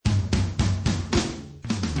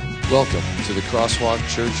Welcome to the Crosswalk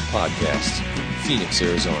Church Podcast, Phoenix,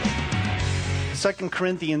 Arizona. 2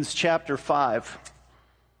 Corinthians chapter 5.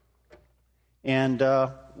 And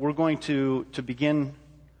we're going to begin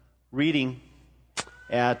reading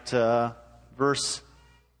at verse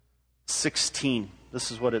 16. This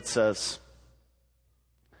is what it says.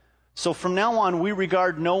 So from now on, we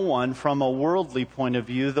regard no one from a worldly point of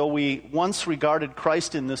view. Though we once regarded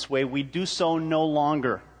Christ in this way, we do so no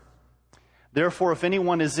longer. Therefore, if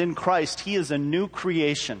anyone is in Christ, he is a new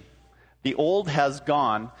creation. The old has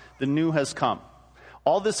gone, the new has come.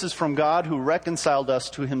 All this is from God, who reconciled us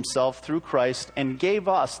to himself through Christ and gave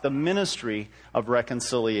us the ministry of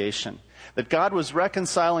reconciliation. That God was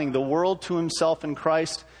reconciling the world to himself in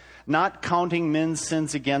Christ, not counting men's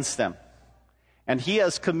sins against them. And he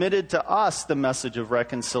has committed to us the message of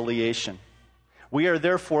reconciliation. We are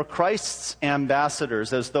therefore Christ's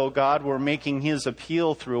ambassadors, as though God were making his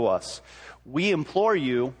appeal through us. We implore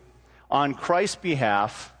you, on Christ's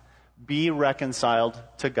behalf, be reconciled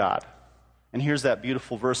to God. And here's that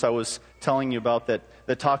beautiful verse I was telling you about that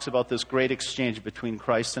talks about this great exchange between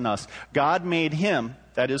Christ and us. God made him,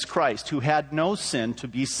 that is Christ, who had no sin, to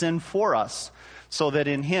be sin for us, so that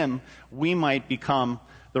in him we might become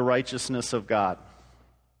the righteousness of God.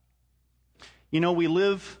 You know, we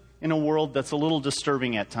live in a world that's a little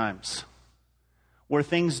disturbing at times, where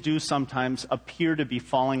things do sometimes appear to be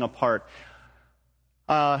falling apart.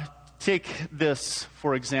 Take this,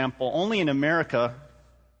 for example. Only in America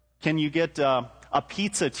can you get a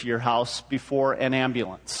pizza to your house before an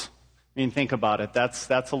ambulance. I mean, think about it. That's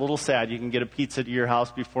a little sad. You can get a pizza to your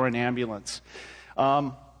house before an ambulance.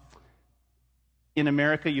 In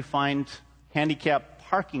America, you find handicapped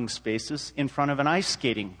parking spaces in front of an ice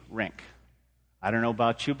skating rink. I don't know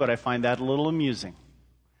about you, but I find that a little amusing.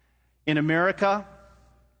 In America,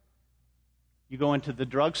 you go into the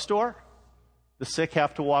drugstore. The sick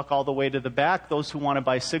have to walk all the way to the back. Those who want to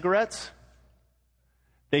buy cigarettes,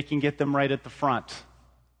 they can get them right at the front.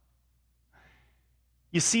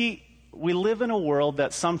 You see, we live in a world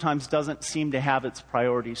that sometimes doesn't seem to have its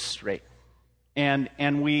priorities straight. And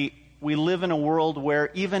we live in a world where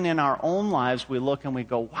even in our own lives we look and we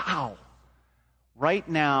go, wow, right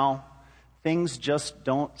now things just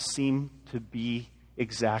don't seem to be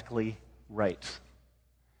exactly right.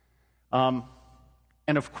 And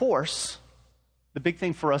of course, the big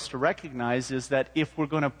thing for us to recognize is that if we're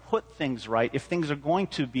going to put things right, if things are going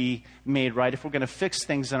to be made right, if we're going to fix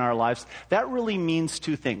things in our lives, that really means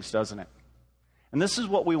two things, doesn't it? And this is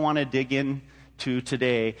what we want to dig into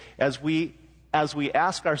today as we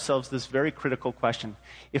ask ourselves this very critical question.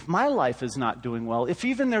 If my life is not doing well, if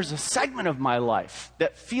even there's a segment of my life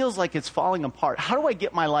that feels like it's falling apart, how do I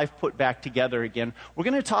get my life put back together again? We're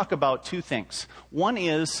going to talk about two things. One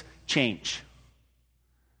is change.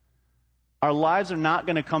 Our lives are not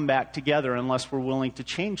going to come back together unless we're willing to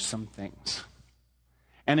change some things.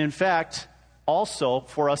 And in fact, also,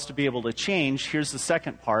 for us to be able to change, here's the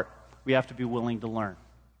second part, we have to be willing to learn.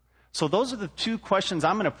 So those are the two questions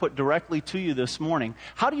I'm going to put directly to you this morning.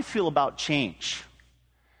 How do you feel about change?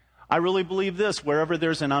 I really believe this: wherever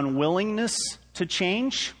there's an unwillingness to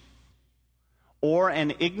change or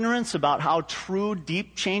an ignorance about how true,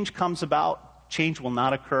 deep change comes about, change will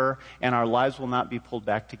not occur and our lives will not be pulled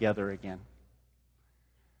back together again.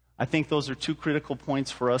 I think those are two critical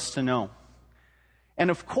points for us to know.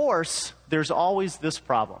 And of course, there's always this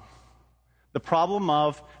problem. The problem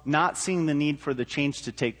of not seeing the need for the change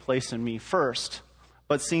to take place in me first,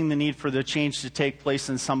 but seeing the need for the change to take place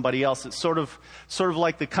in somebody else. It's sort of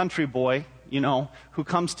like the country boy, who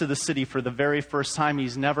comes to the city for the very first time.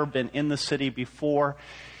 He's never been in the city before.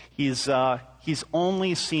 He's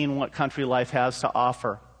only seen what country life has to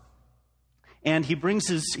offer. And he brings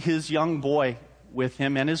his young boy with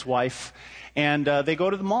him and his wife, and they go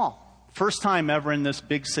to the mall. First time ever in this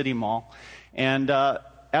big city mall. And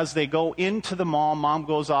as they go into the mall, mom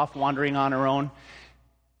goes off wandering on her own.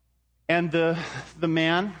 And the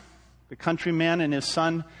man, the countryman and his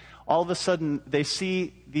son, all of a sudden they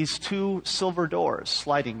see these two silver doors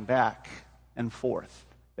sliding back and forth.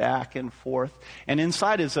 And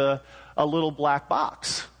inside is a little black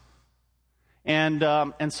box. And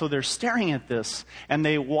so they're staring at this, and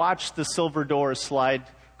they watch the silver doors slide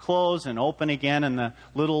close and open again, and the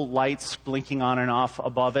little lights blinking on and off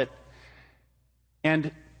above it.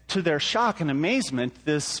 And to their shock and amazement,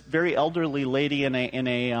 this very elderly lady in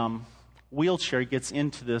a wheelchair gets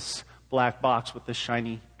into this black box with the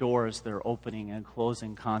shiny doors. They're opening and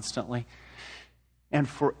closing constantly. And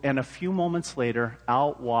a few moments later,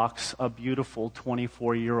 out walks a beautiful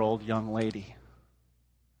 24-year-old young lady.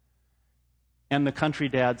 And the country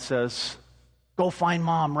dad says, "Go find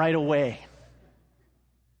mom right away."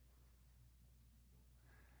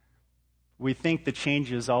 We think the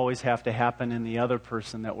changes always have to happen in the other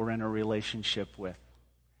person that we're in a relationship with.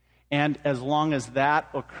 And as long as that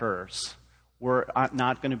occurs, we're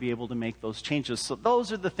not going to be able to make those changes. So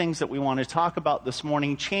those are the things that we want to talk about this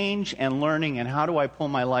morning: change and learning, and how do I pull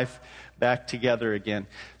my life back together again.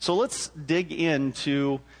 So let's dig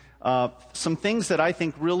into some things that I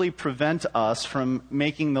think really prevent us from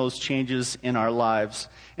making those changes in our lives.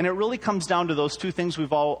 And it really comes down to those two things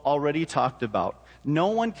we've already talked about. No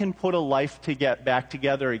one can put a life to get back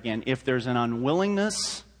together again if there's an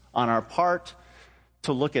unwillingness on our part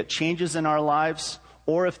to look at changes in our lives,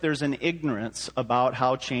 or if there's an ignorance about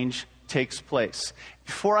how change takes place.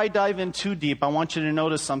 Before I dive in too deep, I want you to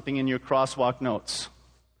notice something in your crosswalk notes.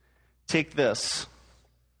 Take this.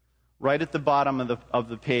 Right at the bottom of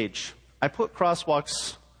the page, I put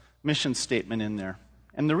Crosswalk's mission statement in there.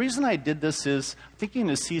 And the reason I did this is I think you're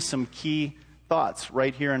going to see some key thoughts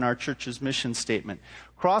right here in our church's mission statement.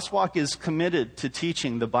 Crosswalk is committed to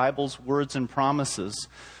teaching the Bible's words and promises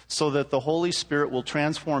so that the Holy Spirit will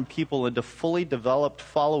transform people into fully developed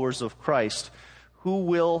followers of Christ who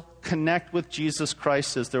will connect with Jesus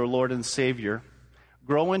Christ as their Lord and Savior,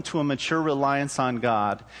 grow into a mature reliance on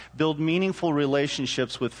God, build meaningful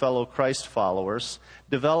relationships with fellow Christ followers,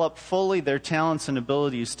 develop fully their talents and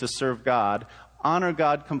abilities to serve God, honor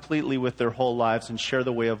God completely with their whole lives, and share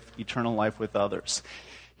the way of eternal life with others.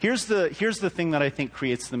 Here's the thing that I think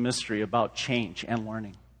creates the mystery about change and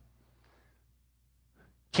learning.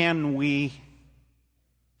 Can we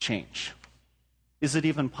change? Is it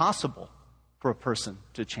even possible for a person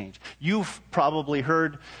to change? You've probably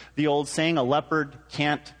heard the old saying, a leopard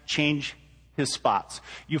can't change his spots.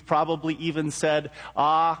 You've probably even said,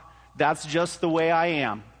 that's just the way I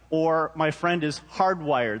am. Or, my friend is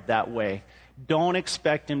hardwired that way. Don't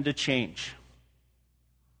expect him to change.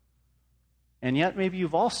 And yet, maybe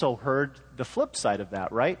you've also heard the flip side of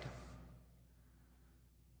that, right?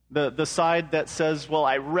 The side that says, well,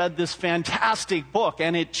 I read this fantastic book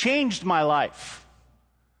and it changed my life.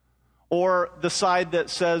 Or the side that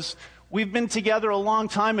says, we've been together a long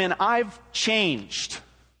time and I've changed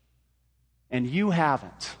and you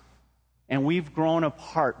haven't. And we've grown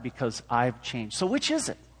apart because I've changed. So which is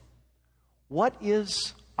it? What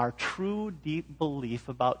is our true deep belief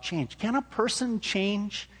about change? Can a person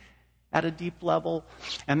change at a deep level?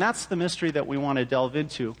 And that's the mystery that we want to delve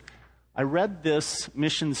into. I read this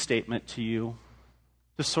mission statement to you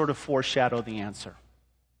to sort of foreshadow the answer.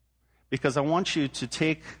 Because I want you to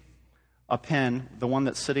take a pen, the one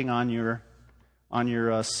that's sitting on your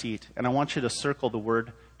seat, and I want you to circle the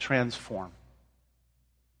word transform.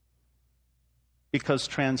 Because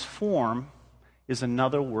transform is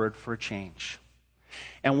another word for change.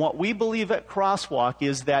 And what we believe at Crosswalk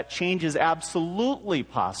is that change is absolutely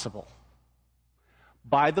possible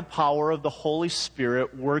by the power of the Holy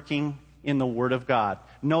Spirit working in the Word of God.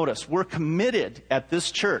 Notice, we're committed at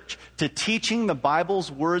this church to teaching the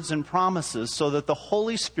Bible's words and promises so that the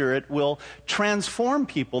Holy Spirit will transform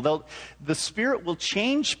people. The Spirit will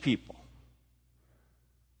change people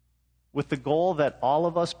with the goal that all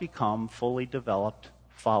of us become fully developed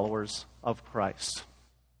followers of Christ.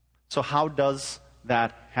 So how does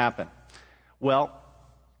that happen? Well,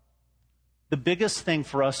 the biggest thing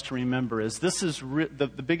for us to remember is this is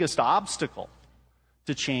the biggest obstacle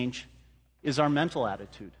to change is our mental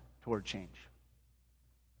attitude toward change.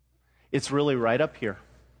 It's really right up here.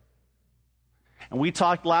 And we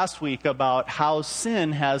talked last week about how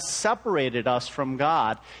sin has separated us from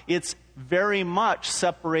God. It's very much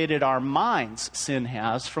separated our minds, sin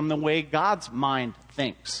has, from the way God's mind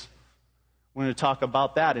thinks. We're going to talk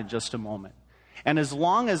about that in just a moment. And as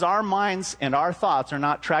long as our minds and our thoughts are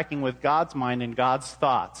not tracking with God's mind and God's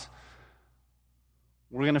thoughts,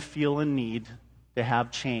 we're going to feel a need to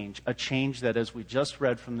have change. A change that, as we just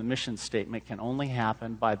read from the mission statement, can only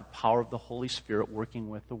happen by the power of the Holy Spirit working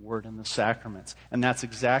with the Word and the sacraments. And that's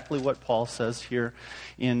exactly what Paul says here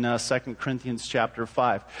in 2 Corinthians chapter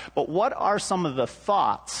 5. But what are some of the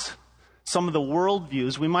thoughts, some of the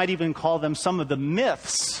worldviews, we might even call them some of the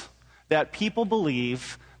myths that people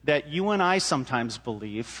believe, that you and I sometimes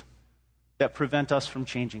believe, that prevent us from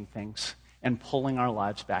changing things and pulling our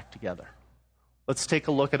lives back together? Let's take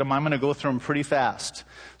a look at them. I'm going to go through them pretty fast.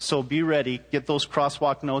 So be ready. Get those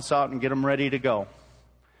crosswalk notes out and get them ready to go.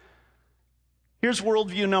 Here's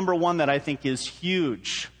worldview number one that I think is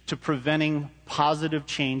huge to preventing positive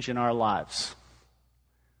change in our lives.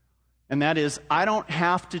 And that is, I don't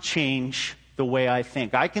have to change the way I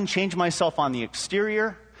think. I can change myself on the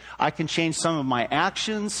exterior. I can change some of my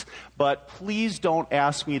actions. But please don't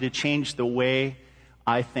ask me to change the way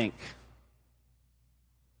I think.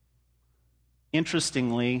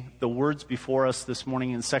 Interestingly, the words before us this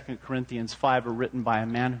morning in 2 Corinthians 5 are written by a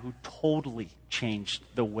man who totally changed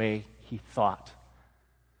the way he thought.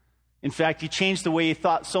 In fact, he changed the way he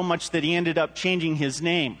thought so much that he ended up changing his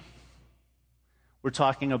name. We're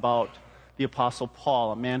talking about the Apostle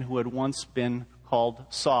Paul, a man who had once been called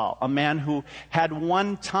Saul, a man who had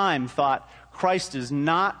one time thought Christ is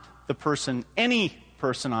not the person any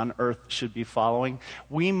person on earth should be following.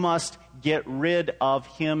 We must get rid of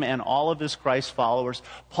him and all of his Christ followers.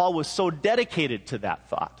 Paul was so dedicated to that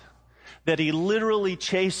thought that he literally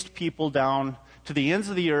chased people down to the ends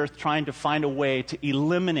of the earth trying to find a way to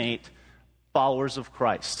eliminate followers of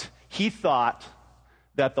Christ. He thought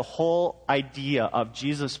that the whole idea of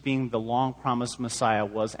Jesus being the long-promised Messiah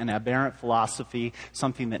was an aberrant philosophy,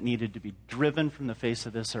 something that needed to be driven from the face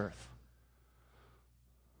of this earth.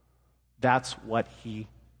 That's what he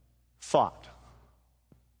thought.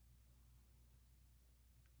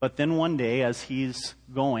 But then one day, as he's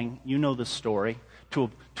going, you know the story, to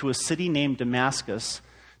a city named Damascus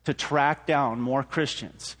to track down more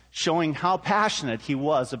Christians, showing how passionate he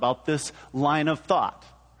was about this line of thought,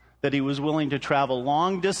 that he was willing to travel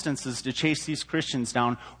long distances to chase these Christians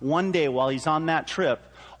down. One day, while he's on that trip,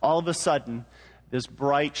 all of a sudden, this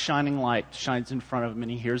bright, shining light shines in front of him,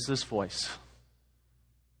 and he hears this voice.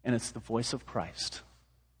 And it's the voice of Christ.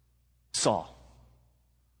 Saul.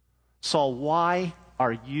 Saul, why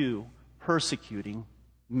are you persecuting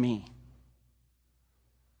me?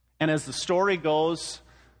 And as the story goes,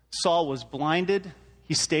 Saul was blinded.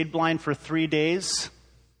 He stayed blind for 3 days.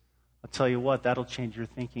 I'll tell you what, that'll change your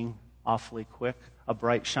thinking awfully quick. A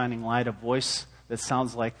bright, shining light, a voice that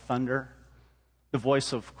sounds like thunder. The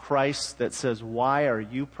voice of Christ that says, why are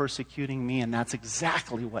you persecuting me? And that's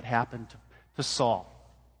exactly what happened to Saul.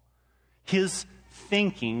 His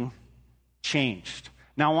thinking changed.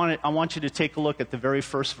 Now I want you to take a look at the very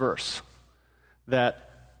first verse that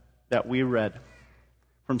we read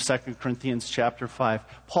from 2 Corinthians chapter 5.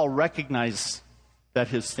 Paul recognized that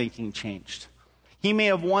his thinking changed. He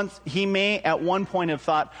may at one point have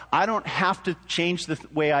thought, I don't have to change the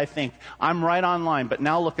way I think. I'm right on line. But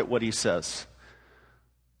now look at what he says.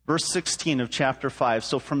 Verse 16 of chapter 5.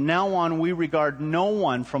 So from now on we regard no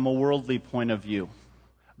one from a worldly point of view.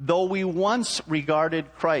 Though we once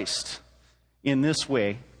regarded Christ in this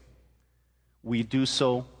way, we do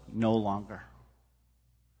so no longer.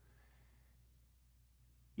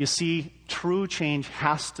 You see, true change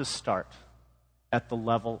has to start at the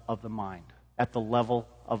level of the mind, at the level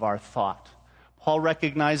of our thought. Paul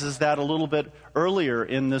recognizes that a little bit earlier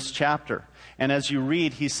in this chapter. And as you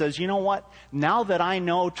read, he says, you know what? Now that I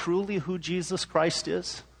know truly who Jesus Christ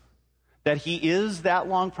is, that he is that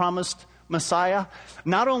long-promised Messiah,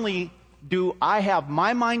 not only do I have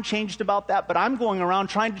my mind changed about that, but I'm going around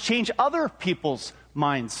trying to change other people's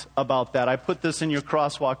minds about that. I put this in your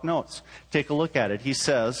crosswalk notes. Take a look at it. He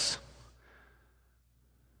says,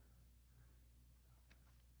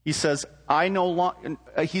 since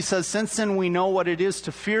then we know what it is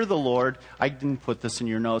to fear the Lord. I didn't put this in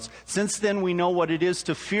your notes. Since then we know what it is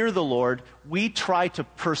to fear the Lord. We try to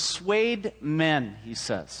persuade men, he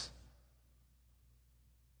says.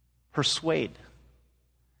 Persuade.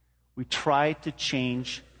 We try to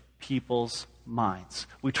change people's minds.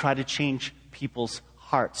 We try to change people's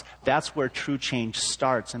hearts. That's where true change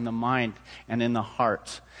starts, in the mind and in the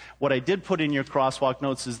heart. What I did put in your crosswalk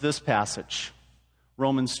notes is this passage,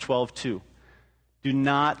 Romans 12:2. Do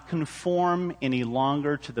not conform any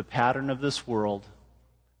longer to the pattern of this world,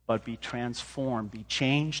 but be transformed. Be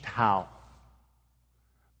changed how?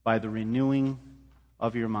 By the renewing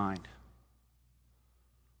of your mind.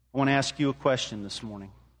 I want to ask you a question this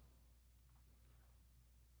morning.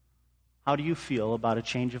 How do you feel about a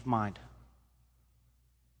change of mind?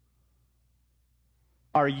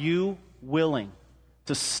 Are you willing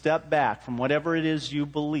to step back from whatever it is you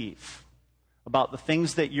believe about the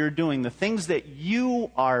things that you're doing, the things that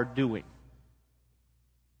you are doing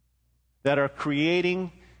that are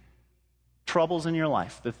creating troubles in your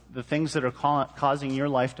life, the things that are causing your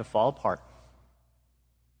life to fall apart?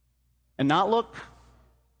 And not look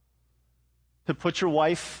to put your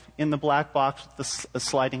wife in the black box with the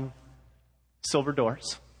sliding silver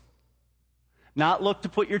doors. Not look to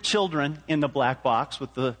put your children in the black box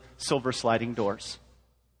with the silver sliding doors.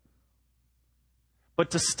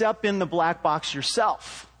 But to step in the black box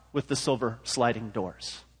yourself with the silver sliding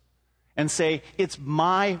doors. And say, it's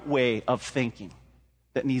my way of thinking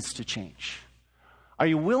that needs to change. Are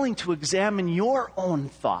you willing to examine your own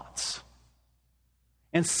thoughts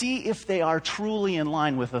and see if they are truly in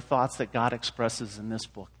line with the thoughts that God expresses in this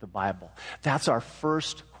book, the Bible? That's our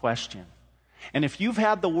first question. And if you've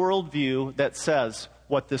had the worldview that says,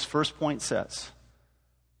 what this first point says.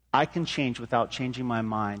 I can change without changing my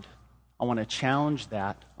mind. I want to challenge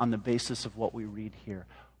that on the basis of what we read here.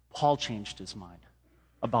 Paul changed his mind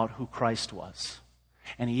about who Christ was.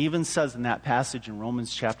 And he even says in that passage in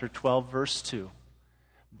Romans chapter 12, verse 2,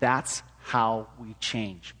 that's how we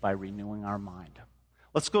change, by renewing our mind.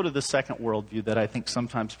 Let's go to the second worldview that I think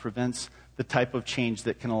sometimes prevents the type of change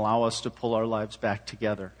that can allow us to pull our lives back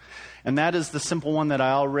together. And that is the simple one that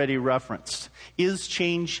I already referenced. Is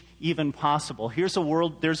change even possible? There's a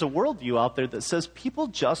worldview out there that says people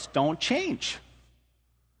just don't change.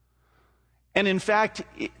 And in fact,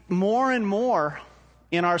 more and more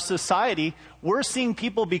in our society, we're seeing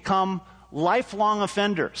people become lifelong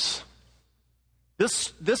offenders.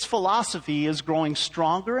 This philosophy is growing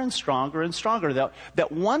stronger and stronger and stronger,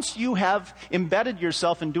 that once you have embedded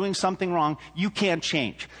yourself in doing something wrong, you can't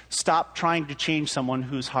change. Stop trying to change someone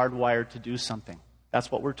who's hardwired to do something.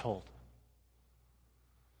 That's what we're told.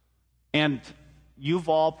 And you've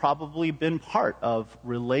all probably been part of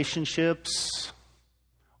relationships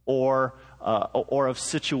or of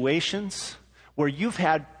situations where you've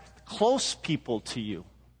had close people to you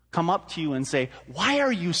come up to you and say, why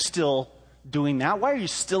are you still doing that? Why are you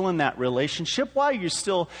still in that relationship? Why are you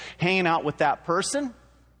still hanging out with that person?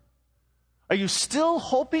 Are you still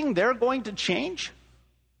hoping they're going to change?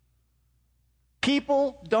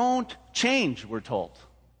 People don't change, we're told.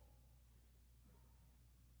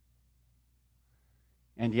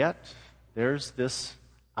 And yet, there's this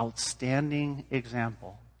outstanding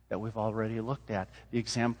example that we've already looked at, the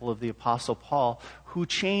example of the Apostle Paul, who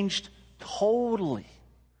changed totally.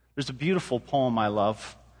 There's a beautiful poem I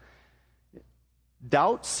love.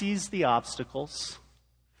 Doubt sees the obstacles,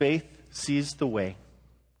 faith sees the way.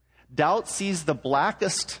 Doubt sees the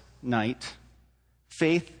blackest night,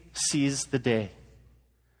 faith sees the day.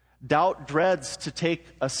 Doubt dreads to take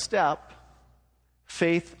a step,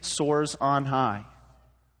 faith soars on high.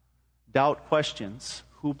 Doubt questions,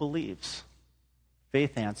 who believes?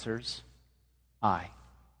 Faith answers, I.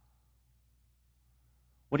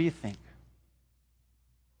 What do you think?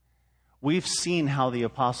 We've seen how the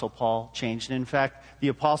Apostle Paul changed. In fact, the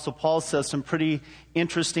Apostle Paul says some pretty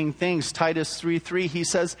interesting things. Titus 3:3, he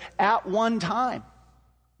says, at one time,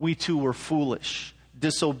 we too were foolish,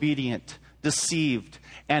 disobedient, deceived,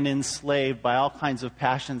 and enslaved by all kinds of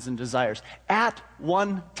passions and desires. At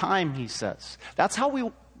one time, he says. That's how we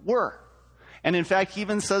were. And in fact, he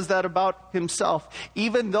even says that about himself.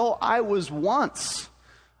 Even though I was once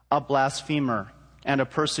a blasphemer and a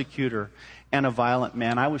persecutor and a violent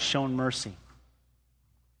man, I was shown mercy.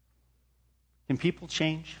 Can people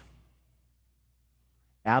change?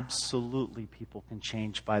 Absolutely, people can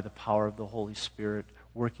change by the power of the Holy Spirit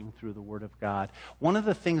working through the Word of God. One of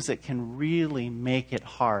the things that can really make it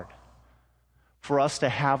hard for us to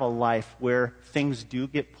have a life where things do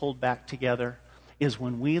get pulled back together is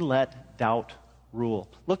when we let doubt rule.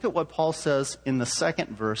 Look at what Paul says in the second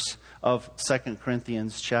verse of 2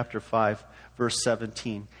 Corinthians chapter 5, verse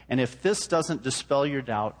 17. And if this doesn't dispel your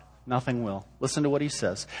doubt, nothing will. Listen to what he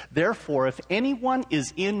says. Therefore, if anyone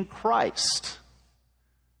is in Christ,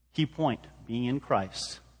 key point, being in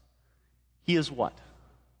Christ, he is what?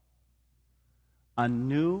 A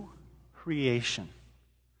new creation.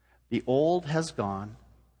 The old has gone,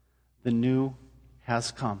 the new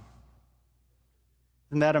has come.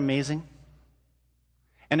 Isn't that amazing?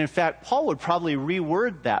 And in fact, Paul would probably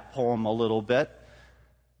reword that poem a little bit.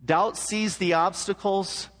 Doubt sees the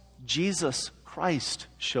obstacles, Jesus Christ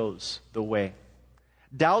shows the way.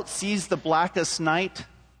 Doubt sees the blackest night,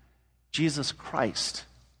 Jesus Christ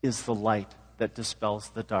is the light that dispels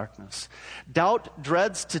the darkness. Doubt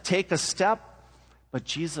dreads to take a step, but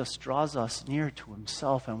Jesus draws us near to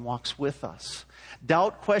himself and walks with us.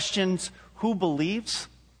 Doubt questions who believes.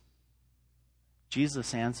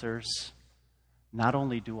 Jesus answers, not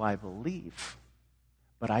only do I believe,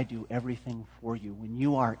 but I do everything for you. When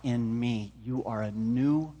you are in me, you are a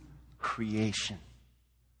new creation.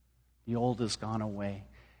 The old has gone away.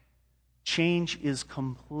 Change is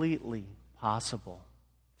completely possible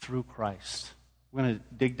through Christ. We're going to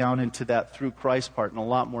dig down into that through Christ part in a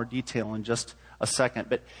lot more detail in just a second.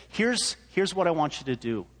 But here's what I want you to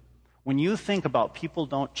do. When you think about people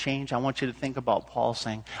don't change, I want you to think about Paul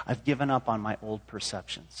saying, I've given up on my old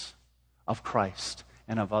perceptions of Christ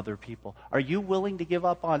and of other people. Are you willing to give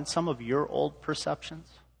up on some of your old perceptions?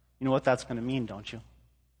 You know what that's going to mean, don't you?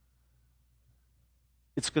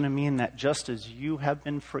 It's going to mean that just as you have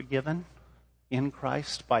been forgiven in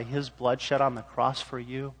Christ by his blood shed on the cross for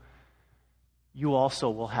you, you also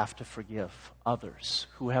will have to forgive others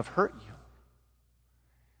who have hurt you.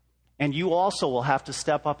 And you also will have to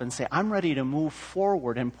step up and say, I'm ready to move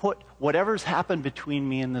forward and put whatever's happened between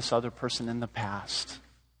me and this other person in the past.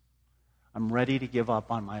 I'm ready to give up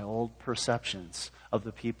on my old perceptions of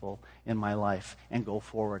the people in my life and go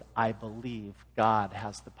forward. I believe God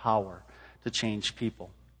has the power to change people.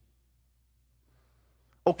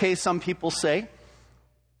 Okay, some people say,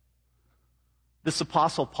 this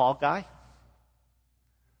Apostle Paul guy,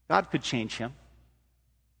 God could change him.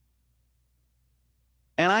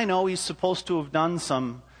 And I know he's supposed to have done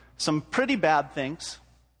some pretty bad things.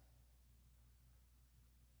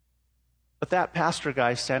 But that pastor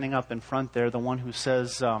guy standing up in front there, the one who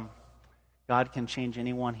says God can change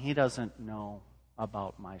anyone, he doesn't know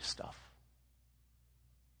about my stuff.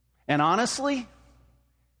 And honestly,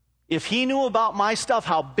 if he knew about my stuff,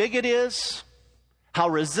 how big it is, how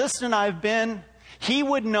resistant I've been, he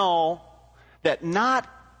would know that not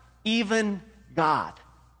even God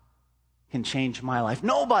can change my life.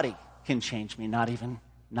 Nobody can change me, not even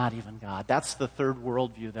God. That's the third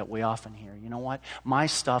worldview that we often hear. You know what? My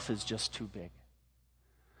stuff is just too big.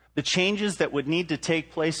 The changes that would need to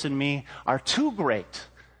take place in me are too great.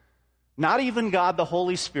 Not even God, the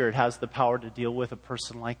Holy Spirit, has the power to deal with a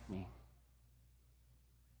person like me.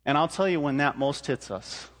 And I'll tell you when that most hits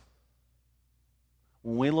us.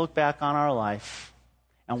 When we look back on our life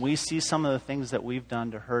and we see some of the things that we've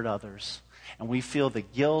done to hurt others, and we feel the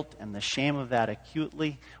guilt and the shame of that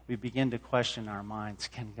acutely, we begin to question our minds.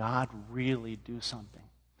 Can God really do something?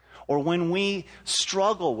 Or when we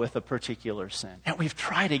struggle with a particular sin, and we've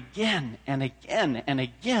tried again and again and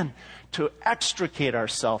again to extricate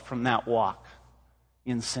ourselves from that walk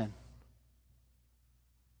in sin.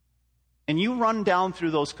 And you run down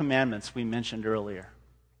through those commandments we mentioned earlier.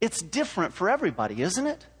 It's different for everybody, isn't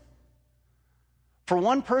it? For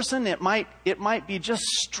one person, it might be just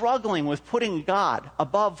struggling with putting God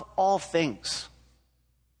above all things.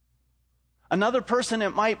 Another person,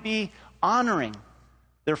 it might be honoring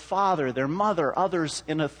their father, their mother, others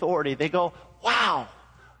in authority. They go, wow,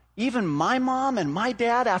 even my mom and my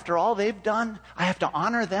dad, after all they've done, I have to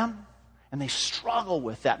honor them. And they struggle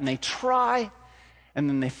with that, and they try, and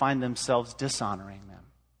then they find themselves dishonoring them.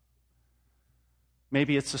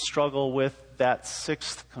 Maybe it's a struggle with that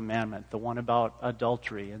sixth commandment, the one about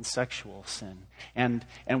adultery and sexual sin. And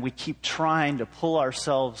we keep trying to pull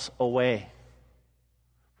ourselves away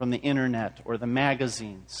from the internet or the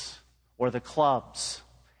magazines or the clubs.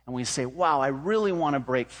 And we say, wow, I really want to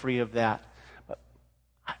break free of that, but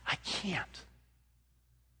I can't.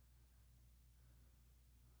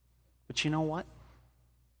 But you know what?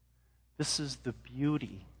 This is the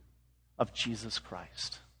beauty of Jesus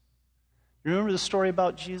Christ. You remember the story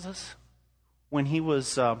about Jesus? When he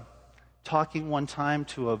was talking one time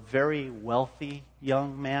to a very wealthy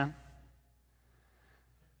young man.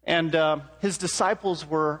 And his disciples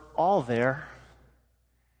were all there.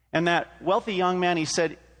 And that wealthy young man, he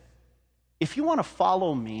said, if you want to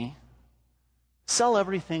follow me, sell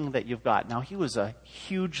everything that you've got. Now, he was a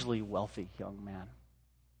hugely wealthy young man.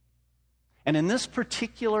 And in this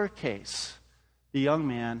particular case, the young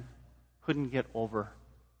man couldn't get over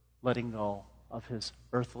letting go of his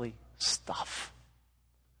earthly stuff.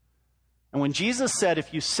 And when Jesus said,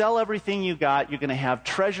 if you sell everything you got, you're going to have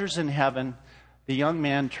treasures in heaven, the young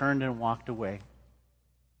man turned and walked away.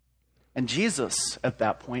 And Jesus, at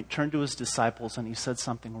that point, turned to his disciples and he said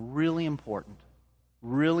something really important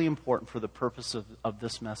for the purpose of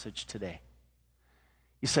this message today.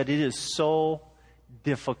 He said, it is so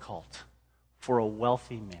difficult for a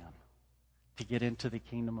wealthy man to get into the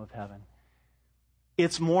kingdom of heaven.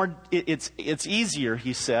 It's easier,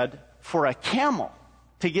 he said, for a camel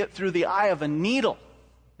to get through the eye of a needle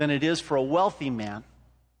than it is for a wealthy man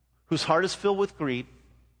whose heart is filled with greed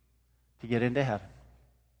to get into heaven.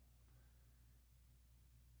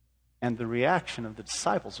 And the reaction of the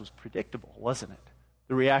disciples was predictable, wasn't it?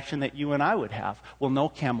 The reaction that you and I would have. Well, no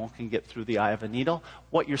camel can get through the eye of a needle.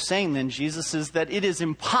 What you're saying then, Jesus, is that it is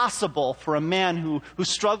impossible for a man who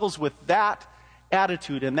struggles with that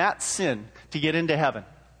attitude and that sin to get into heaven.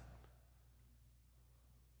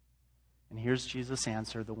 And here's Jesus'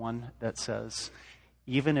 answer, the one that says,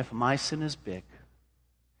 even if my sin is big,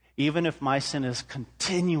 even if my sin is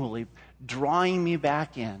continually drawing me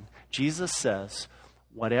back in, Jesus says,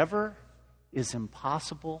 whatever is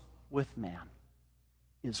impossible with man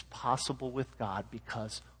is possible with God,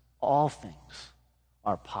 because all things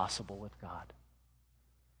are possible with God.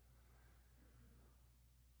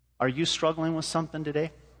 Are you struggling with something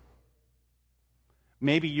today?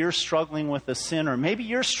 Maybe you're struggling with a sin, or maybe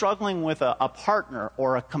you're struggling with a partner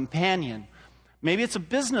or a companion. Maybe it's a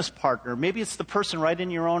business partner. Maybe it's the person right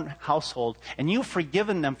in your own household, and you've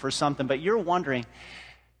forgiven them for something, but you're wondering,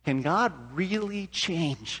 Can God really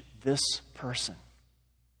change this person?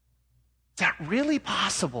 Is that really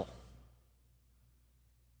possible?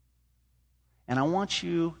 And I want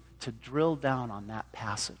you to drill down on that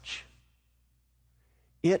passage.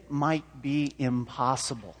 It might be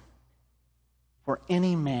impossible for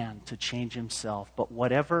any man to change himself, but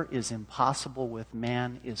whatever is impossible with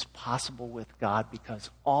man is possible with God, because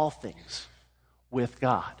all things with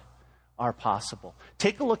God are possible.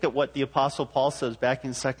 Take a look at what the Apostle Paul says back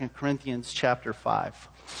in 2 Corinthians chapter 5,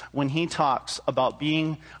 when he talks about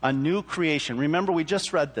being a new creation. Remember, we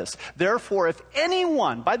just read this. Therefore, if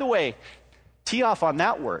anyone, by the way, tee off on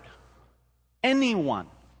that word, anyone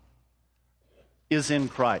is in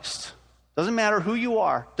Christ. Doesn't matter who you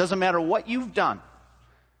are. Doesn't matter what you've done.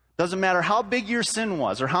 Doesn't matter how big your sin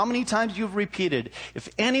was or how many times you've repeated. If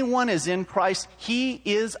anyone is in Christ, he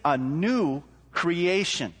is a new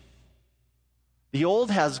creation. The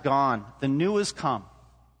old has gone. The new has come.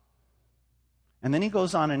 And then he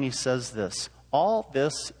goes on and he says this. All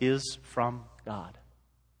this is from God.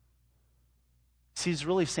 See, he's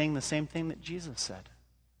really saying the same thing that Jesus said.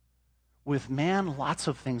 With man, lots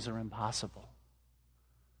of things are impossible.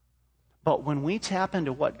 But when we tap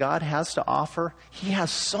into what God has to offer, he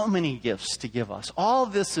has so many gifts to give us. All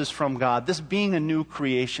this is from God. This being a new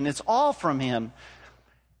creation, it's all from him.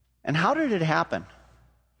 And how did it happen?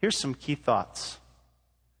 Here's some key thoughts.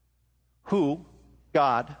 Who,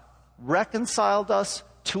 God, reconciled us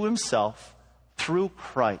to himself through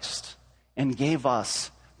Christ and gave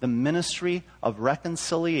us the ministry of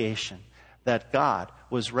reconciliation, that God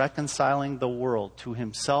was reconciling the world to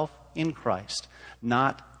himself in Christ,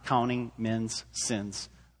 not counting men's sins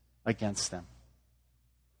against them.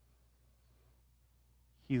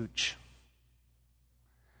 Huge.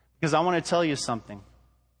 Because I want to tell you something.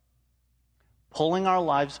 Pulling our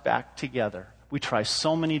lives back together, we try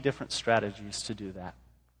so many different strategies to do that.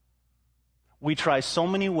 We try so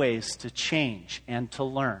many ways to change and to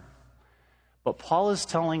learn. But Paul is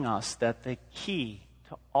telling us that the key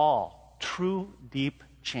to all true deep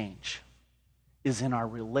change is in our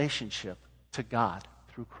relationship to God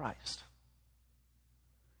through Christ.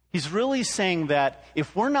 He's really saying that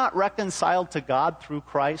if we're not reconciled to God through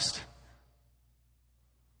Christ,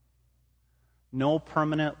 no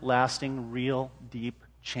permanent, lasting, real, deep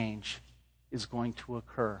change is going to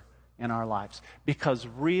occur in our lives. Because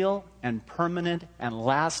real and permanent and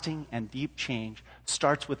lasting and deep change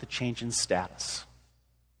starts with a change in status.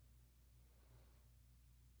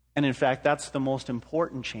 And in fact, that's the most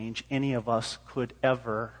important change any of us could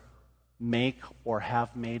ever make or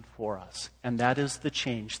have made for us. And that is the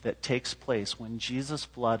change that takes place when Jesus'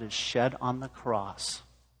 blood is shed on the cross,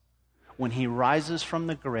 when he rises from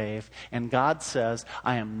the grave, and God says,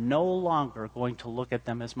 I am no longer going to look at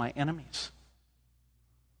them as my enemies.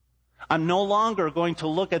 I'm no longer going to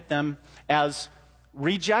look at them as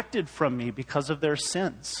rejected from me because of their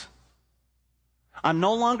sins. I'm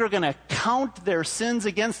no longer going to count their sins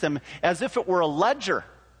against them as if it were a ledger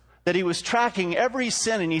that he was tracking every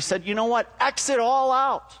sin, and he said, you know what? X it all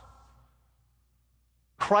out.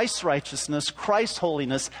 Christ's righteousness, Christ's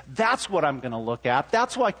holiness, that's what I'm going to look at.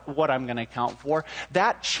 That's what I'm going to count for.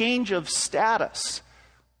 That change of status.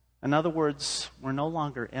 In other words, we're no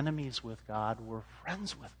longer enemies with God. We're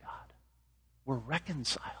friends with God. We're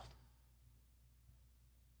reconciled.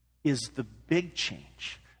 Is the big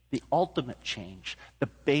change, the ultimate change, the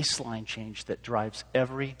baseline change that drives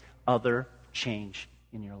every other change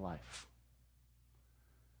in your life.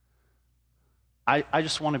 I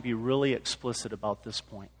just want to be really explicit about this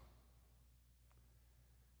point.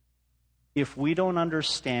 If we don't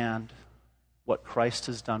understand what Christ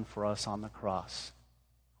has done for us on the cross,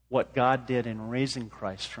 what God did in raising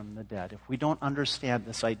Christ from the dead, if we don't understand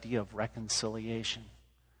this idea of reconciliation,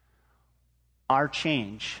 our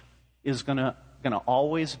change is going to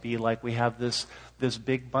always be like we have this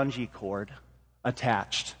big bungee cord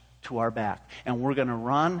attached to our back. And we're going to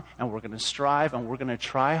run, and we're going to strive, and we're going to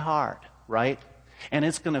try hard, right? And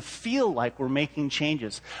it's going to feel like we're making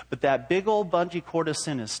changes. But that big old bungee cord of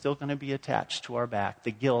sin is still going to be attached to our back,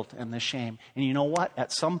 the guilt and the shame. And you know what?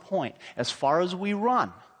 At some point, as far as we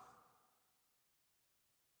run,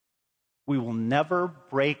 we will never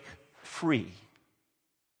break free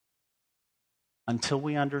until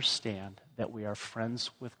we understand that we are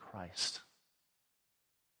friends with Christ.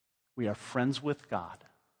 We are friends with God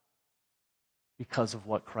because of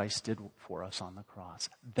what Christ did for us on the cross.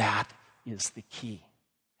 That is the key.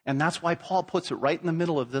 And that's why Paul puts it right in the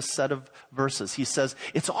middle of this set of verses. He says,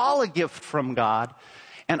 it's all a gift from God.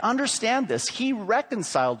 And understand this, he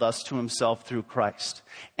reconciled us to himself through Christ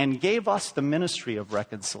and gave us the ministry of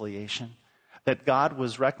reconciliation. that God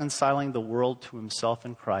was reconciling the world to himself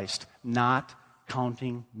in Christ, not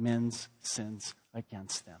counting men's sins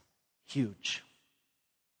against them. Huge.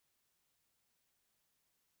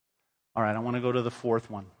 All right, I want to go to the fourth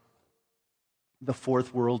one. The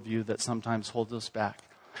fourth worldview that sometimes holds us back.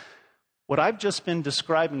 What I've just been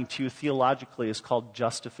describing to you theologically is called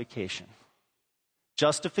justification.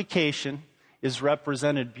 Justification is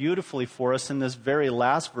represented beautifully for us in this very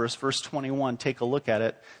last verse, verse 21. Take a look at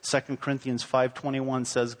it. 2 Corinthians 5:21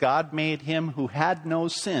 says, God made him who had no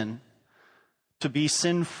sin to be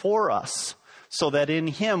sin for us, so that in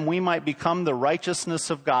him we might become the righteousness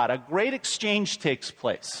of God. A great exchange takes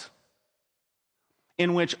place,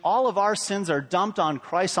 in which all of our sins are dumped on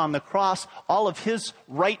Christ on the cross. All of his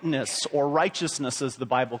rightness, or righteousness as the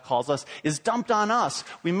Bible calls us, is dumped on us.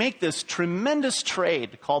 We make this tremendous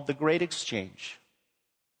trade called the Great Exchange.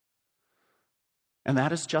 And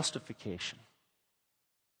that is justification.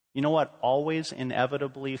 You know what always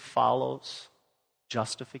inevitably follows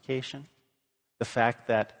justification? The fact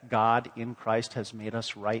that God in Christ has made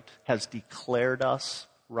us right, has declared us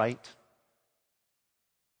right.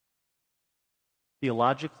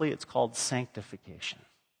 Theologically, it's called sanctification.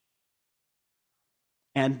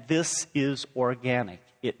 And this is organic.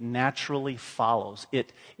 It naturally follows.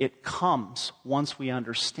 It comes once we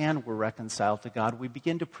understand we're reconciled to God. We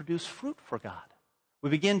begin to produce fruit for God. We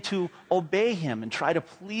begin to obey him and try to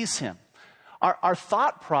please him. Our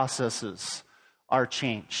thought processes are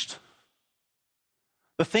changed.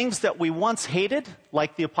 The things that we once hated,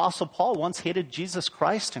 like the Apostle Paul once hated Jesus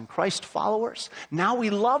Christ and Christ followers, now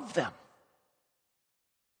we love them.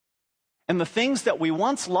 And the things that we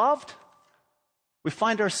once loved, we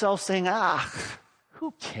find ourselves saying,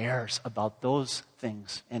 who cares about those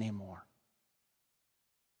things anymore?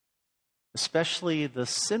 Especially the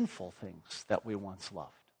sinful things that we once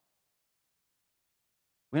loved.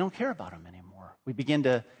 We don't care about them anymore. We begin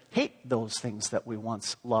to hate those things that we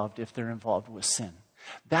once loved if they're involved with sin.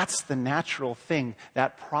 That's the natural thing,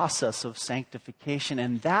 that process of sanctification.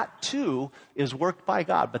 And that too is worked by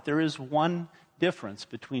God. But there is one difference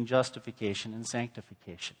between justification and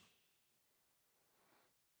sanctification.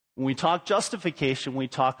 When we talk justification, we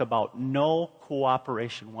talk about no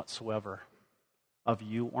cooperation whatsoever of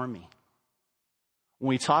you or me. When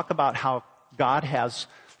we talk about how God has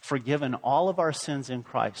forgiven all of our sins in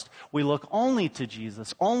Christ, we look only to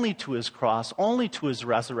Jesus, only to his cross, only to his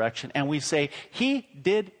resurrection, and we say, he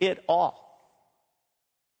did it all.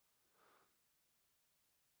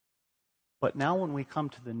 But now when we come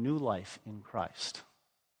to the new life in Christ,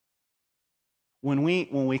 when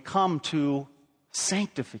we come to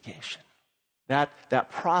sanctification, that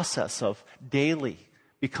process of daily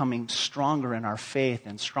becoming stronger in our faith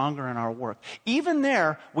and stronger in our work, even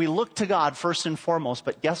there we look to God first and foremost.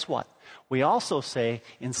 But guess what? We also say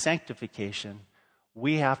in sanctification,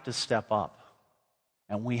 we have to step up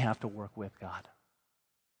and we have to work with God.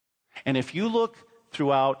 And if you look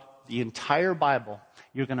throughout the entire Bible,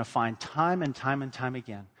 you're going to find time and time and time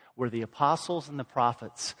again where the apostles and the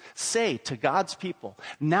prophets say to God's people,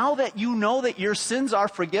 now that you know that your sins are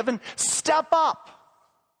forgiven, step up.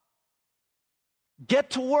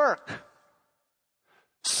 Get to work.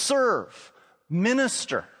 Serve.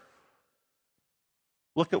 Minister.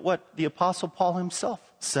 Look at what the Apostle Paul himself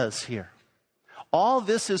says here. All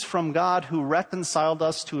this is from God who reconciled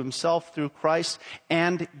us to himself through Christ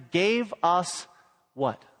and gave us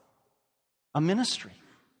what? A ministry.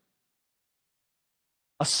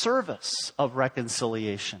 A service of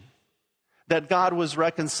reconciliation. That God was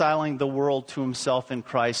reconciling the world to himself in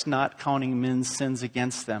Christ, not counting men's sins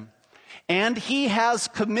against them. And he has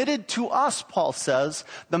committed to us, Paul says,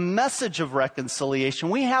 the message of reconciliation.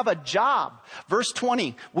 We have a job. Verse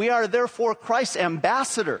 20, we are therefore Christ's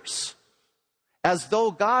ambassadors, as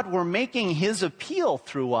though God were making his appeal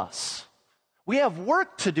through us. We have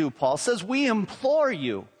work to do, Paul says. We implore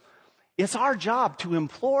you. It's our job to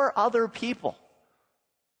implore other people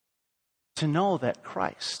to know that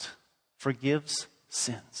Christ forgives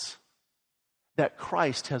sins. That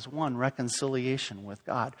Christ has won reconciliation with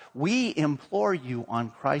God. We implore you on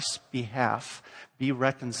Christ's behalf, be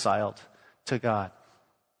reconciled to God.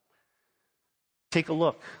 Take a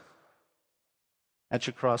look at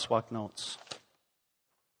your crosswalk notes.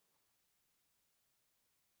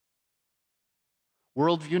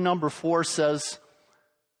 Worldview number 4 says,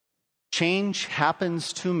 change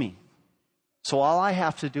happens to me. So all I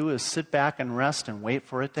have to do is sit back and rest and wait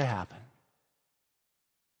for it to happen.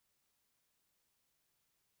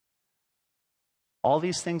 All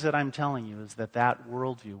these things that I'm telling you is that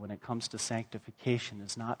worldview, when it comes to sanctification,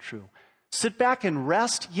 is not true. Sit back and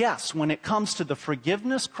rest, yes, when it comes to the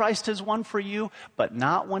forgiveness Christ has won for you, but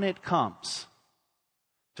not when it comes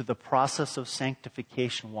to the process of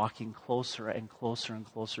sanctification, walking closer and closer and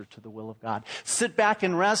closer to the will of God. Sit back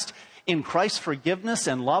and rest in Christ's forgiveness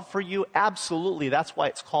and love for you. Absolutely. That's why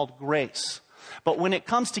it's called grace. But when it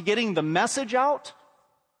comes to getting the message out,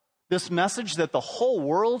 this message that the whole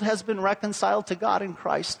world has been reconciled to God in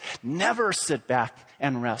Christ, never sit back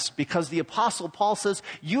and rest, because the Apostle Paul says,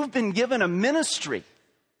 you've been given a ministry,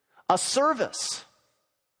 a service.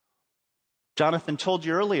 Jonathan told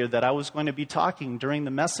you earlier that I was going to be talking during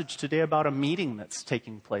the message today about a meeting that's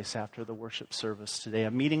taking place after the worship service today,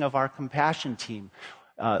 a meeting of our compassion team,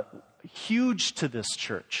 huge to this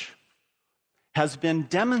church, has been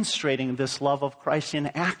demonstrating this love of Christ in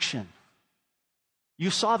action. You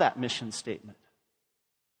saw that mission statement.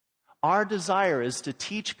 Our desire is to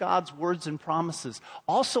teach God's words and promises,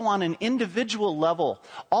 also on an individual level,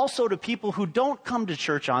 also to people who don't come to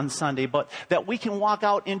church on Sunday, but that we can walk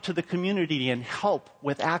out into the community and help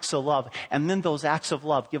with acts of love. And then those acts of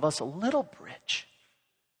love give us a little bridge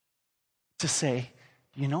to say,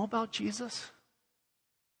 do you know about Jesus?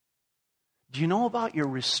 Do you know about your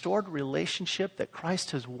restored relationship that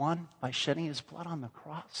Christ has won by shedding his blood on the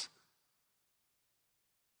cross?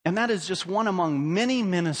 And that is just one among many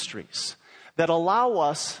ministries that allow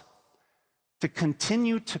us to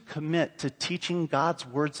continue to commit to teaching God's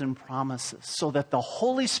words and promises, so that the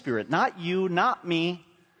Holy Spirit, not you, not me,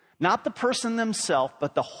 not the person themselves,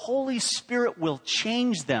 but the Holy Spirit will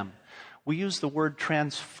change them. We use the word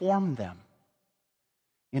transform them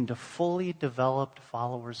into fully developed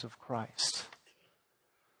followers of Christ.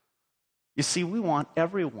 You see, we want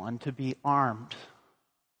everyone to be armed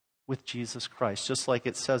with Jesus Christ, just like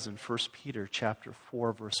it says in 1 Peter chapter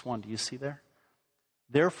 4, verse 1. Do you see there?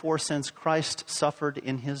 Therefore, since Christ suffered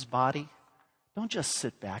in his body, don't just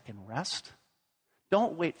sit back and rest.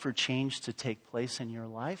 Don't wait for change to take place in your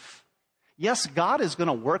life. Yes, God is going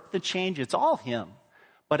to work the change. It's all him.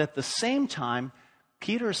 But at the same time,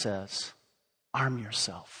 Peter says, arm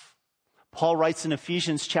yourself. Paul writes in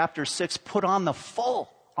Ephesians chapter 6, put on the full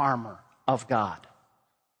armor of God.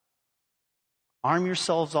 Arm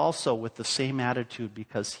yourselves also with the same attitude,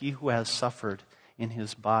 because he who has suffered in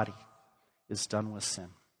his body is done with sin.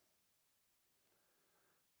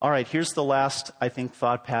 All right, here's the last, I think,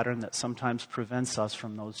 thought pattern that sometimes prevents us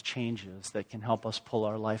from those changes that can help us pull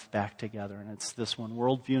our life back together. And it's this one,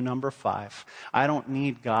 worldview number 5. I don't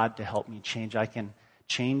need God to help me change. I can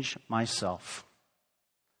change myself.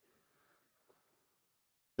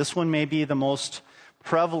 This one may be the most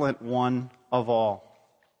prevalent one of all.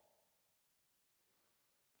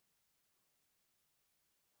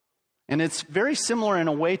 And it's very similar in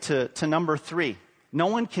a way to number 3. No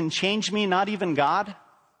one can change me, not even God.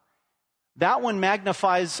 That one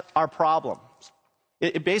magnifies our problems.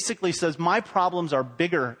 It basically says my problems are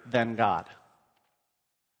bigger than God.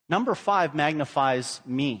 Number 5 magnifies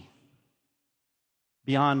me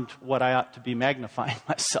beyond what I ought to be magnifying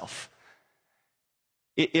myself.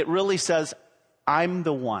 It really says I'm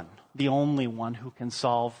the one, the only one who can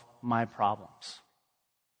solve my problems.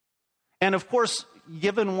 And of course,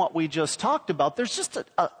 given what we just talked about, there's just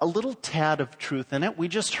a little tad of truth in it. We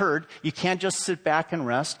just heard you can't just sit back and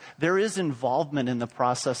rest. There is involvement in the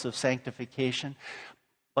process of sanctification.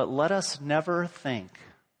 But let us never think,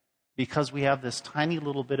 because we have this tiny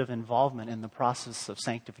little bit of involvement in the process of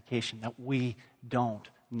sanctification, that we don't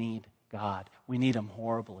need God. We need him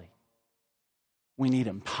horribly. We need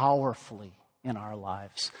him powerfully in our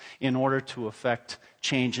lives in order to effect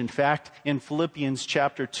change. In fact, in Philippians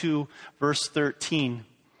chapter 2, verse 13,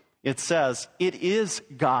 it says, it is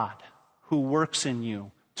God who works in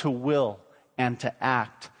you to will and to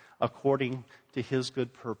act according to his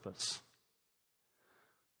good purpose.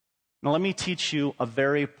 Now let me teach you a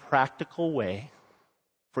very practical way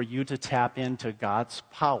for you to tap into God's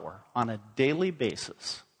power on a daily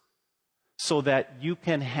basis so that you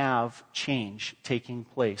can have change taking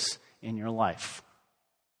place in your life.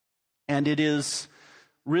 And it is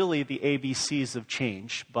really the ABCs of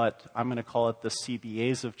change, but I'm going to call it the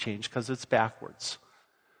CBAs of change because it's backwards.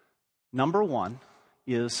 Number 1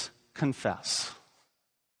 is confess.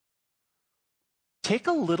 Take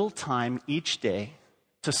a little time each day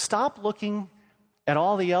to stop looking at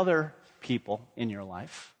all the other people in your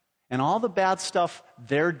life and all the bad stuff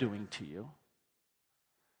they're doing to you.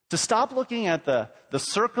 To stop looking at the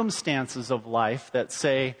circumstances of life that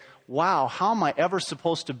say, wow, how am I ever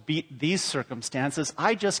supposed to beat these circumstances?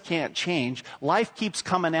 I just can't change. Life keeps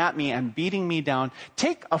coming at me and beating me down.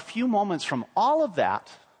 Take a few moments from all of that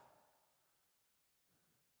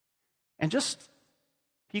and just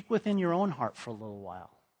peek within your own heart for a little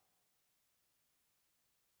while.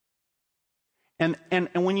 And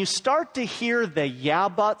when you start to hear the yeah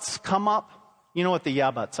buts come up You know what the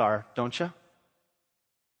yeah buts are, don't you?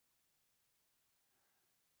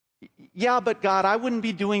 Yeah, but God, I wouldn't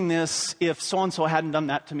be doing this if so-and-so hadn't done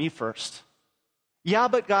that to me first. Yeah,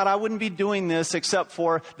 but God, I wouldn't be doing this except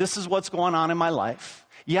for this is what's going on in my life.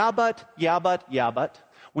 Yeah, but, yeah, but, yeah, but.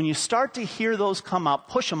 When you start to hear those come up,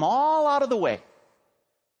 push them all out of the way.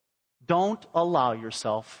 Don't allow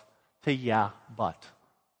yourself to yeah, but.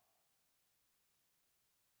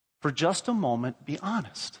 For just a moment, be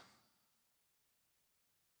honest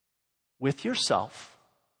with yourself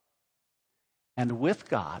and with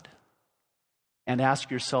God, and ask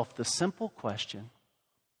yourself the simple question,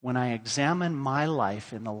 when I examine my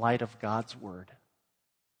life in the light of God's Word,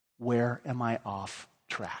 where am I off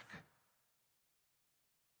track?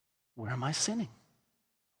 Where am I sinning?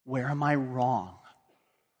 Where am I wrong?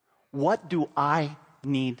 What do I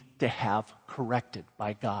need to have corrected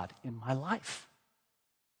by God in my life?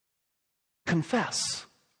 Confess.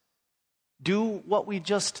 Do what we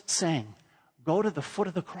just sang. Go to the foot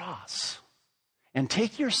of the cross and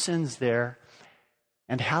take your sins there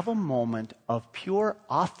and have a moment of pure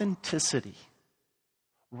authenticity,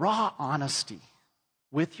 raw honesty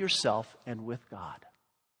with yourself and with God.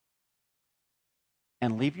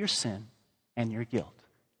 And leave your sin and your guilt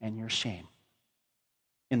and your shame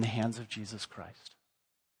in the hands of Jesus Christ.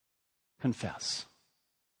 Confess.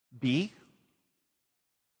 Believe.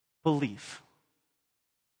 Believe.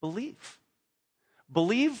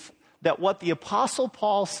 Believe that what the Apostle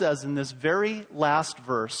Paul says in this very last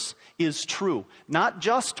verse is true. Not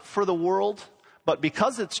just for the world, but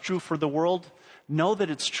because it's true for the world, know that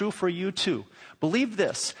it's true for you too. Believe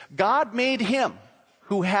this. God made him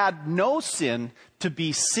who had no sin to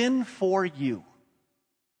be sin for you,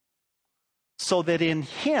 so that in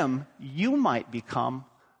him you might become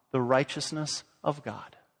the righteousness of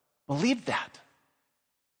God. Believe that.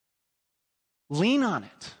 Lean on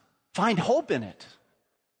it. Find hope in it.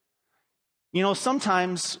 You know,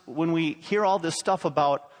 sometimes when we hear all this stuff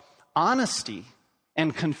about honesty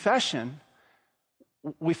and confession,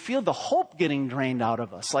 we feel the hope getting drained out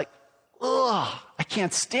of us. Like, ugh, I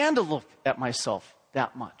can't stand to look at myself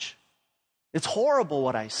that much. It's horrible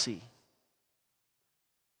what I see.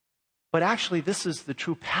 But actually, this is the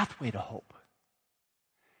true pathway to hope.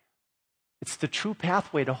 It's the true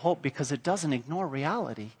pathway to hope because it doesn't ignore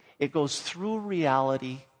reality. It goes through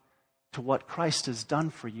reality to what Christ has done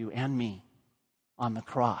for you and me on the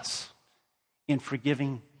cross in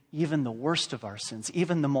forgiving even the worst of our sins,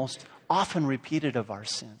 even the most often repeated of our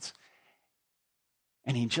sins.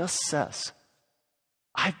 And he just says,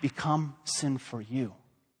 I've become sin for you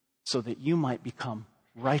so that you might become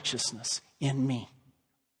righteousness in me.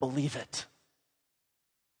 Believe it.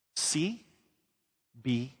 C,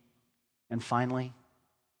 B, and finally,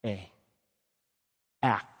 A.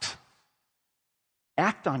 Act.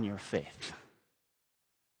 Act on your faith.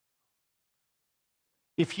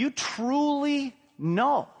 If you truly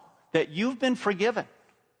know that you've been forgiven,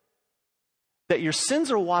 that your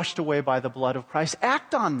sins are washed away by the blood of Christ,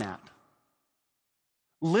 act on that.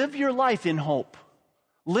 Live your life in hope.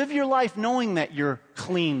 Live your life knowing that you're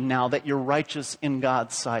clean now, that you're righteous in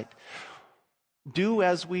God's sight. Do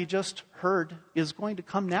as we just heard is going to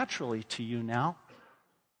come naturally to you now.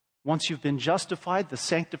 Once you've been justified, the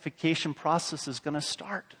sanctification process is going to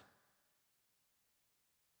start.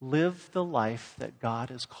 Live the life that God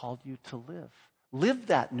has called you to live. Live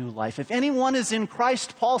that new life. If anyone is in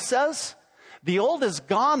Christ, Paul says, the old is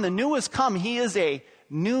gone, the new has come. He is a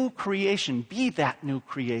new creation. Be that new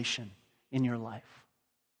creation in your life.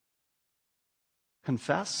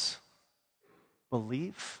 Confess,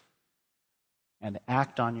 believe, and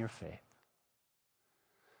act on your faith.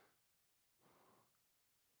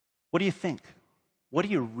 What do you think? What do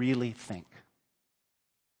you really think?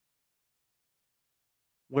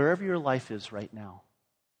 Wherever your life is right now,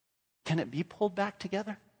 can it be pulled back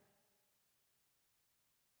together?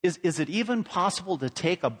 Is it even possible to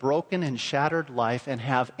take a broken and shattered life and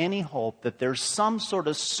have any hope that there's some sort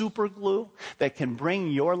of super glue that can bring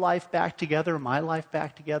your life back together, my life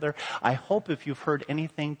back together? I hope if you've heard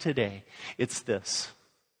anything today, it's this.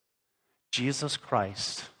 Jesus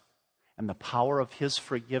Christ and the power of his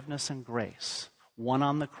forgiveness and grace, one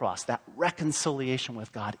on the cross, that reconciliation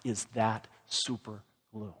with God is that super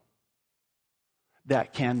glue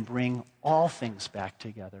that can bring all things back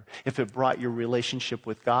together. If it brought your relationship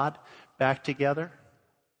with God back together,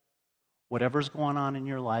 whatever's going on in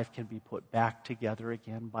your life can be put back together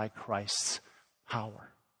again by Christ's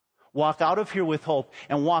power. Walk out of here with hope,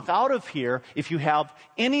 and walk out of here if you have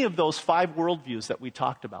any of those 5 worldviews that we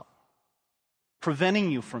talked about,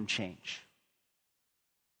 preventing you from change.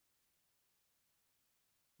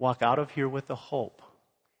 Walk out of here with the hope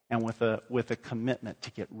and with a commitment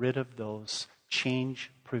to get rid of those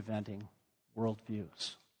change-preventing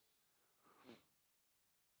worldviews.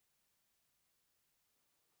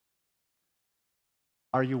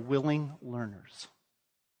 Are you willing learners?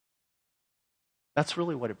 That's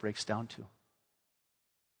really what it breaks down to.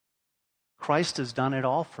 Christ has done it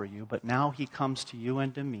all for you, but now he comes to you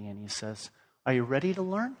and to me and he says, are you ready to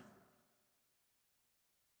learn?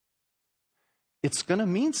 It's going to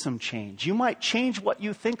mean some change. You might change what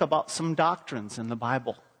you think about some doctrines in the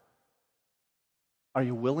Bible. Are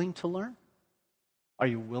you willing to learn? Are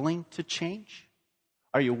you willing to change?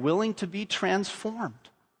 Are you willing to be transformed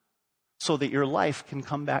so that your life can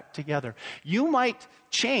come back together? You might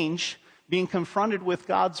change, being confronted with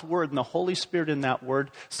God's word and the Holy Spirit in that word,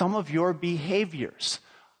 some of your behaviors.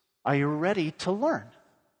 Are you ready to learn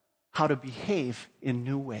how to behave in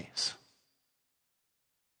new ways?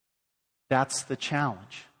 That's the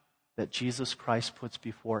challenge that Jesus Christ puts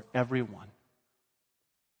before everyone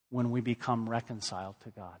when we become reconciled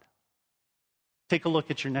to God. Take a look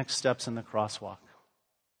at your next steps in the crosswalk.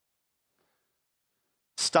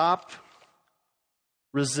 Stop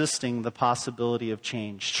resisting the possibility of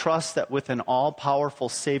change. Trust that with an all-powerful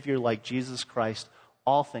Savior like Jesus Christ,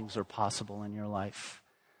 all things are possible in your life.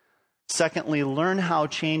 Secondly, learn how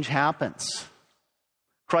change happens.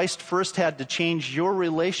 Christ first had to change your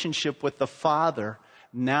relationship with the Father.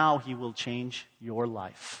 Now he will change your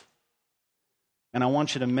life. And I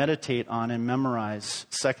want you to meditate on and memorize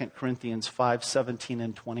 2 Corinthians 5:17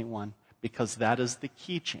 and 21, because that is the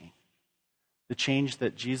key change. The change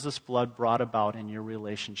that Jesus' blood brought about in your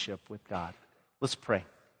relationship with God. Let's pray.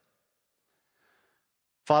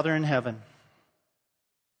 Father in heaven,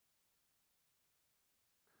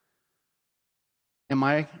 am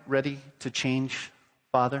I ready to change,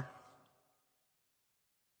 Father?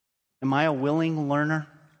 Am I a willing learner?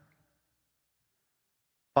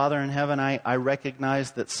 Father in heaven, I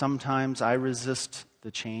recognize that sometimes I resist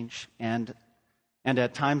the change, and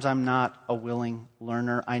at times I'm not a willing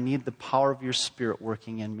learner. I need the power of your Spirit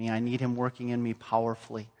working in me. I need him working in me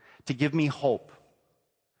powerfully to give me hope,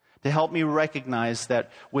 to help me recognize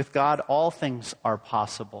that with God all things are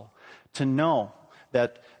possible, to know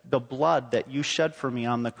that the blood that you shed for me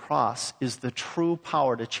on the cross is the true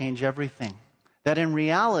power to change everything. That in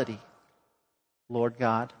reality, Lord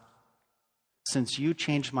God, since you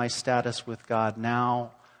changed my status with God,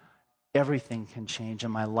 now everything can change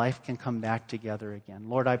and my life can come back together again.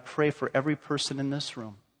 Lord, I pray for every person in this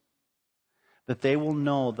room that they will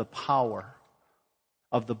know the power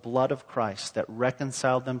of the blood of Christ that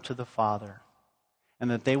reconciled them to the Father,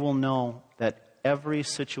 and that they will know that every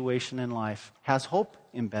situation in life has hope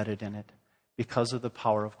embedded in it because of the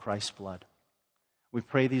power of Christ's blood. We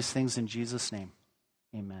pray these things in Jesus' name.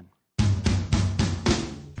 Amen.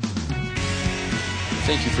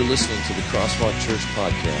 Thank you for listening to the Crosswalk Church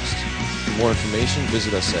podcast. For more information,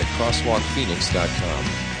 visit us at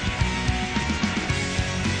crosswalkphoenix.com.